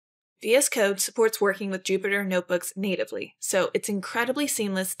VS Code supports working with Jupyter Notebooks natively, so it's incredibly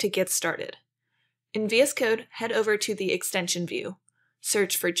seamless to get started. In VS Code, head over to the extension view,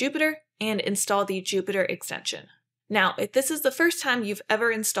 search for Jupyter, and install the Jupyter extension. Now, if this is the first time you've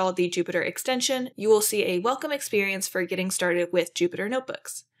ever installed the Jupyter extension, you will see a welcome experience for getting started with Jupyter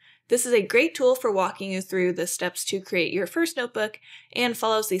Notebooks. This is a great tool for walking you through the steps to create your first notebook and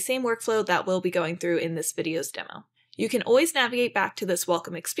follows the same workflow that we'll be going through in this video's demo. You can always navigate back to this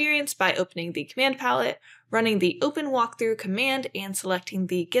welcome experience by opening the command palette, running the Open Walkthrough command, and selecting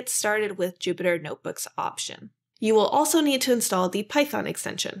the Get Started with Jupyter Notebooks option. You will also need to install the Python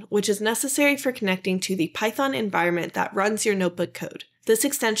extension, which is necessary for connecting to the Python environment that runs your notebook code. This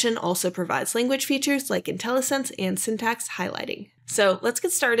extension also provides language features like IntelliSense and syntax highlighting. So let's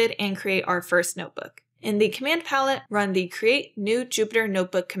get started and create our first notebook. In the command palette, run the Create New Jupyter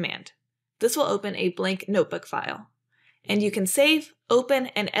Notebook command. This will open a blank notebook file. And you can save, open,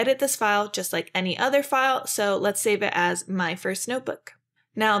 and edit this file just like any other file, so let's save it as My First Notebook.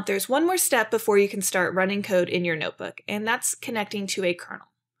 Now, there's one more step before you can start running code in your notebook, and that's connecting to a kernel.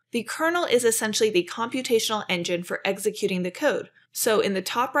 The kernel is essentially the computational engine for executing the code, so in the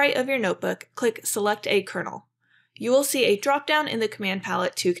top right of your notebook, click Select a Kernel. You will see a drop-down in the command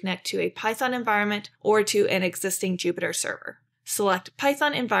palette to connect to a Python environment or to an existing Jupyter server. Select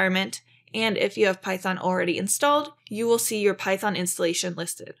Python environment, and if you have Python already installed, you will see your Python installation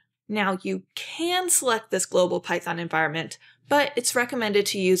listed. Now, you can select this global Python environment, but it's recommended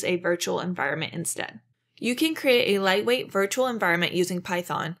to use a virtual environment instead. You can create a lightweight virtual environment using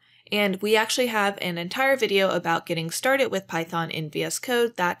Python, and we actually have an entire video about getting started with Python in VS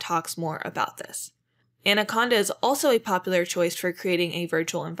Code that talks more about this. Anaconda is also a popular choice for creating a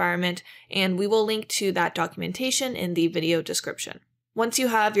virtual environment, and we will link to that documentation in the video description. Once you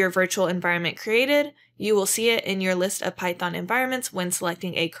have your virtual environment created, you will see it in your list of Python environments when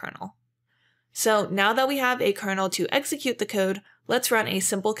selecting a kernel. So now that we have a kernel to execute the code, let's run a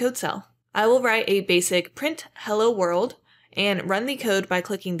simple code cell. I will write a basic print hello world and run the code by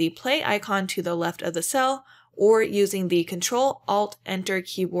clicking the play icon to the left of the cell or using the Ctrl-Alt-Enter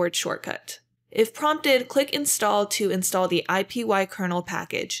keyboard shortcut. If prompted, click Install to install the IPY kernel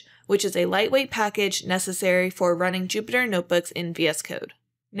package, which is a lightweight package necessary for running Jupyter Notebooks in VS Code.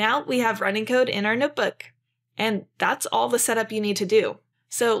 Now we have running code in our notebook. And that's all the setup you need to do.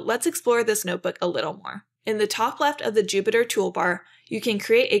 So let's explore this notebook a little more. In the top left of the Jupyter toolbar, you can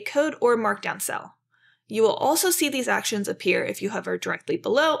create a code or markdown cell. You will also see these actions appear if you hover directly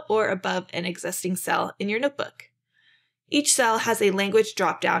below or above an existing cell in your notebook. Each cell has a language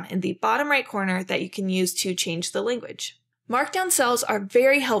dropdown in the bottom right corner that you can use to change the language. Markdown cells are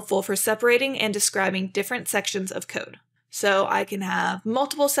very helpful for separating and describing different sections of code. So I can have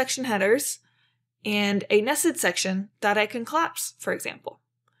multiple section headers and a nested section that I can collapse, for example.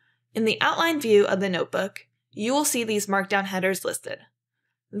 In the outline view of the notebook, you will see these markdown headers listed.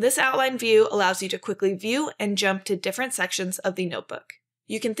 This outline view allows you to quickly view and jump to different sections of the notebook.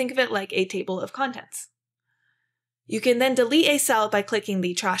 You can think of it like a table of contents. You can then delete a cell by clicking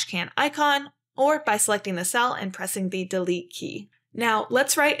the trash can icon or by selecting the cell and pressing the delete key. Now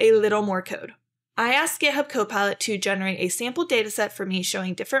let's write a little more code. I asked GitHub Copilot to generate a sample dataset for me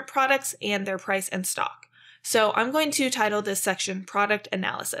showing different products and their price and stock. So I'm going to title this section Product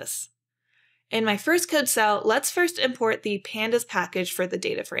Analysis. In my first code cell, let's first import the pandas package for the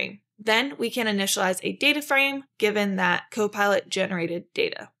data frame. Then we can initialize a data frame given that Copilot generated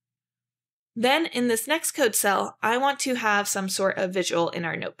data. Then in this next code cell, I want to have some sort of visual in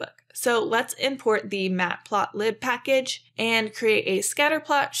our notebook. So let's import the matplotlib package and create a scatter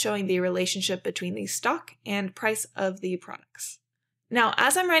plot showing the relationship between the stock and price of the products. Now,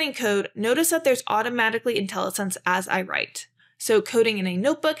 as I'm writing code, notice that there's automatically IntelliSense as I write. So coding in a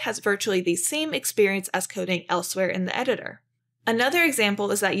notebook has virtually the same experience as coding elsewhere in the editor. Another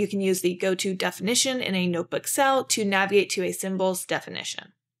example is that you can use the goto definition in a notebook cell to navigate to a symbol's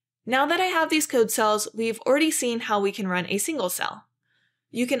definition. Now that I have these code cells, we've already seen how we can run a single cell.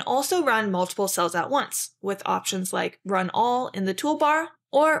 You can also run multiple cells at once, with options like Run All in the toolbar,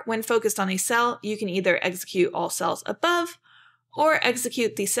 or when focused on a cell, you can either execute all cells above, or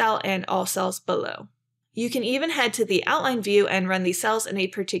execute the cell and all cells below. You can even head to the outline view and run the cells in a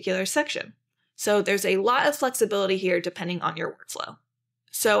particular section. So there's a lot of flexibility here depending on your workflow.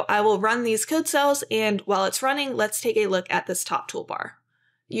 So I will run these code cells, and while it's running, let's take a look at this top toolbar.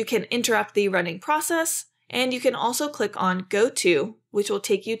 You can interrupt the running process, and you can also click on Go To, which will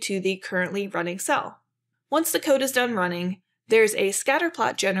take you to the currently running cell. Once the code is done running, there's a scatter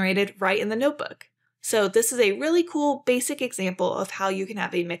plot generated right in the notebook. So this is a really cool basic example of how you can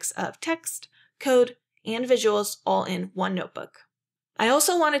have a mix of text, code, and visuals all in one notebook. I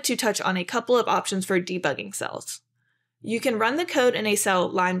also wanted to touch on a couple of options for debugging cells. You can run the code in a cell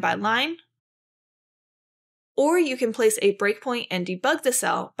line by line, or you can place a breakpoint and debug the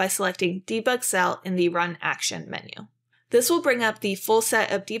cell by selecting Debug Cell in the Run Action menu. This will bring up the full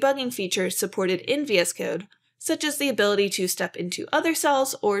set of debugging features supported in VS Code, such as the ability to step into other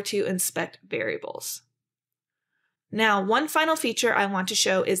cells or to inspect variables. Now, one final feature I want to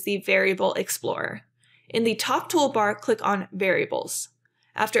show is the Variable Explorer. In the top toolbar, click on Variables.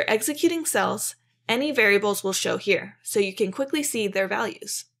 After executing cells, any variables will show here, so you can quickly see their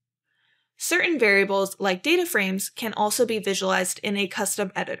values. Certain variables, like data frames, can also be visualized in a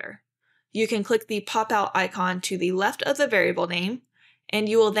custom editor. You can click the pop-out icon to the left of the variable name, and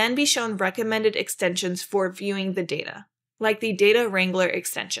you will then be shown recommended extensions for viewing the data, like the Data Wrangler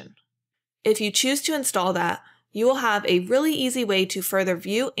extension. If you choose to install that, you will have a really easy way to further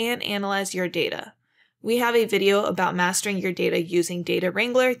view and analyze your data. We have a video about mastering your data using Data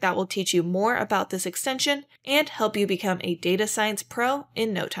Wrangler that will teach you more about this extension and help you become a data science pro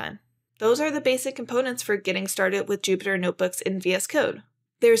in no time. Those are the basic components for getting started with Jupyter Notebooks in VS Code.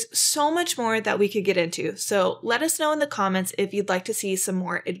 There's so much more that we could get into, so let us know in the comments if you'd like to see some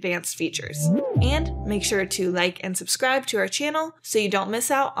more advanced features. And make sure to like and subscribe to our channel so you don't miss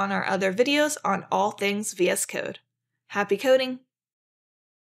out on our other videos on all things VS Code. Happy coding!